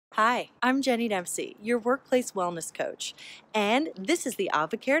Hi, I'm Jenny Dempsey, your workplace wellness coach, and this is the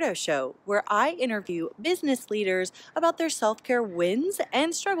AvoCAREdo show, where I interview business leaders about their self-care wins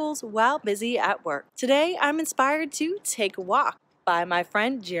and struggles while busy at work. Today, I'm inspired to take a walk by my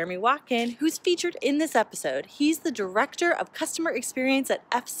friend Jeremy Watkin, who's featured in this episode. He's the Director of Customer Experience at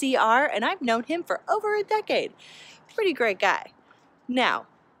FCR, and I've known him for over a decade. Pretty great guy. Now,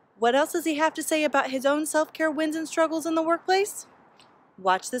 what else does he have to say about his own self-care wins and struggles in the workplace?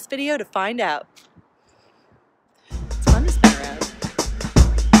 Watch this video to find out. It's fun to spin around.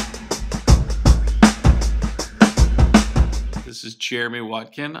 This is Jeremy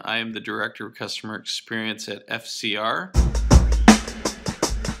Watkin. I am the Director of Customer Experience at FCR.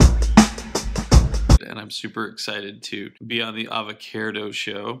 And I'm super excited to be on the AvoCAREdo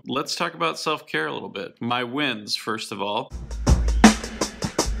show. Let's talk about self-care a little bit. My wins, first of all.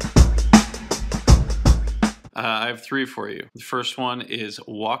 I have three for you. The first one is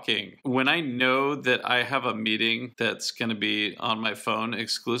walking. When I know that I have a meeting that's going to be on my phone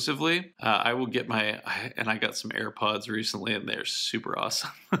exclusively, I will get and I got some AirPods recently and they're super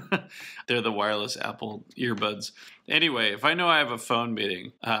awesome. They're the wireless Apple earbuds. Anyway, if I know I have a phone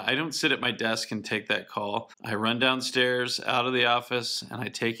meeting, I don't sit at my desk and take that call. I run downstairs out of the office and I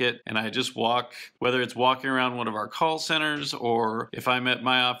take it and I just walk, whether it's walking around one of our call centers or if I'm at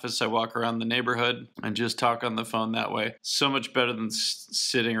my office, I walk around the neighborhood and just talk on the phone that way. So much better than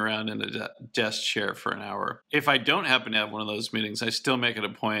sitting around in a desk chair for an hour. If I don't happen to have one of those meetings, I still make it a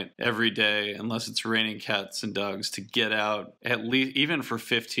point every day, unless it's raining cats and dogs, to get out at least even for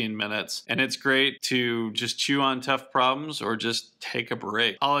 15 minutes. And it's great to just chew on tough problems or just take a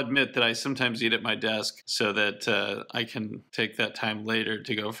break. I'll admit that I sometimes eat at my desk so that I can take that time later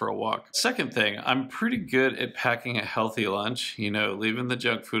to go for a walk. Second thing, I'm pretty good at packing a healthy lunch, leaving the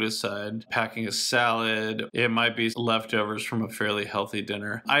junk food aside, packing a salad. It might be leftovers from a fairly healthy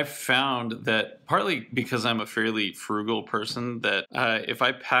dinner. I've found that partly because I'm a fairly frugal person that if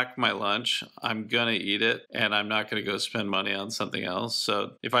I pack my lunch, I'm gonna eat it and I'm not gonna go spend money on something else.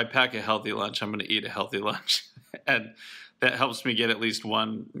 So if I pack a healthy lunch, I'm gonna eat a healthy lunch. And that helps me get at least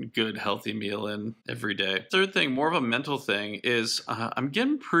one good healthy meal in every day. Third thing, more of a mental thing, is I'm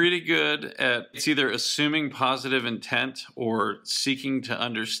getting pretty good at it's either assuming positive intent or seeking to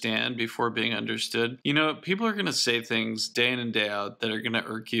understand before being understood. People are going to say things day in and day out that are going to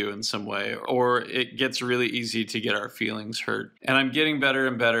irk you in some way, or it gets really easy to get our feelings hurt. And I'm getting better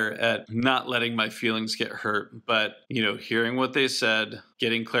and better at not letting my feelings get hurt, but hearing what they said,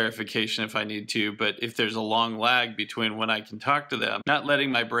 getting clarification if I need to, but if there's a long lag between when I can talk to them, not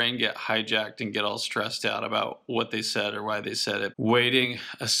letting my brain get hijacked and get all stressed out about what they said or why they said it, waiting,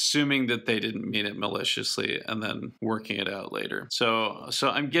 assuming that they didn't mean it maliciously, and then working it out later. So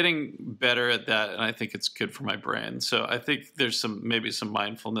I'm getting better at that, and I think it's good for my brain. So I think there's maybe some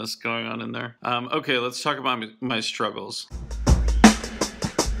mindfulness going on in there. Okay, let's talk about my struggles.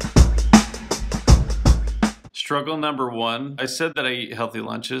 Struggle number one, I said that I eat healthy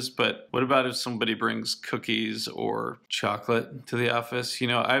lunches, but what about if somebody brings cookies or chocolate to the office?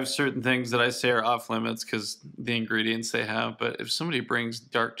 I have certain things that I say are off limits because the ingredients they have, but if somebody brings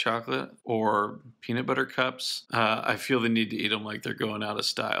dark chocolate or peanut butter cups, I feel the need to eat them like they're going out of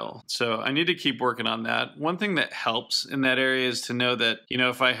style. So I need to keep working on that. One thing that helps in that area is to know that,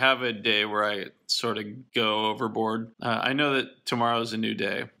 if I have a day where I sort of go overboard, I know that tomorrow's a new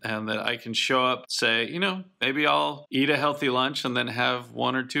day and that I can show up, say, maybe I'll eat a healthy lunch and then have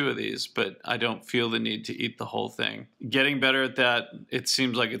one or two of these, but I don't feel the need to eat the whole thing. Getting better at that, it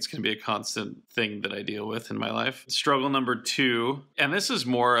seems like it's going to be a constant thing that I deal with in my life. Struggle number two, and this is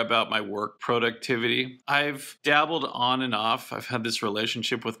more about my work productivity. I've dabbled on and off. I've had this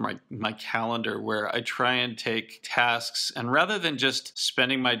relationship with my calendar where I try and take tasks, and rather than just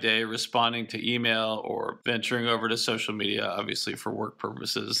spending my day responding to email or venturing over to social media, obviously for work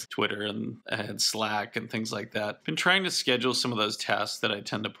purposes, Twitter and Slack and things like that, I've been trying to schedule some of those tasks that I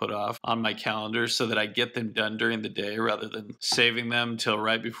tend to put off on my calendar so that I get them done during the day rather than saving them till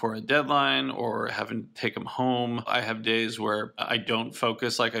right before a deadline or having to take them home. I have days where I don't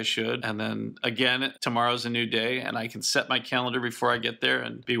focus like I should, and then again, tomorrow's a new day and I can set my calendar before I get there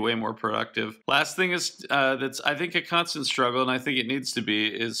and be way more productive. Last thing is that's I think a constant struggle, and I think it needs to be,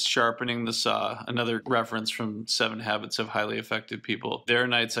 is sharpening the saw. Another reference from 7 Habits of Highly Effective People. There are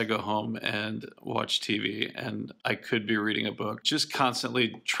nights I go home and watch TV and I could be reading a book. Just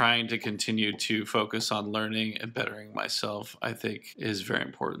constantly trying to continue to focus on learning and bettering myself, I think, is very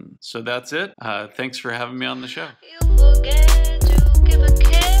important. So that's it. Thanks for having me on the show. You forget to give a